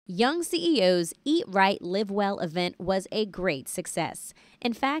Young CEO's Eat Right, Live Well event was a great success.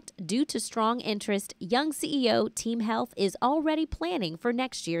 In fact, due to strong interest, Young CEO Team Health is already planning for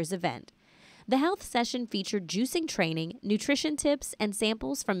next year's event. The health session featured juicing training, nutrition tips, and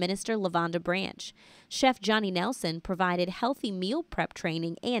samples from Minister LaVonda Branch. Chef Johnny Nelson provided healthy meal prep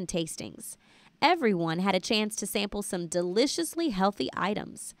training and tastings. Everyone had a chance to sample some deliciously healthy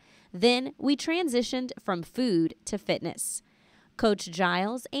items. Then we transitioned from food to fitness. Coach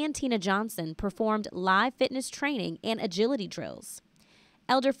Giles and Tina Johnson performed live fitness training and agility drills.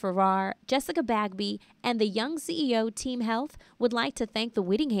 Elder Farrar, Jessica Bagby, and the Young CEO Team Health would like to thank the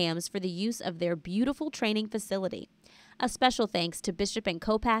Whittinghams for the use of their beautiful training facility. A special thanks to Bishop and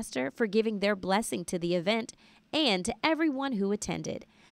co-pastor for giving their blessing to the event and to everyone who attended.